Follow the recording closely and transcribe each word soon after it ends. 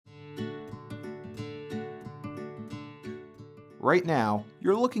Right now,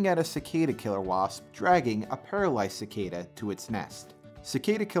 you're looking at a cicada killer wasp dragging a paralyzed cicada to its nest.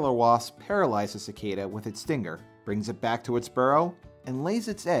 Cicada killer wasp paralyzes a cicada with its stinger, brings it back to its burrow, and lays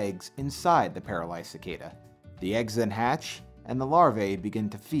its eggs inside the paralyzed cicada. The eggs then hatch, and the larvae begin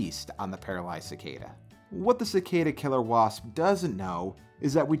to feast on the paralyzed cicada. What the cicada killer wasp doesn't know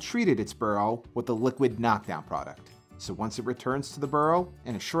is that we treated its burrow with a liquid knockdown product. So once it returns to the burrow,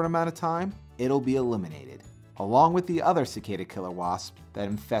 in a short amount of time, it'll be eliminated, along with the other cicada killer wasp that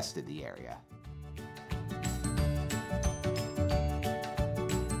infested the area.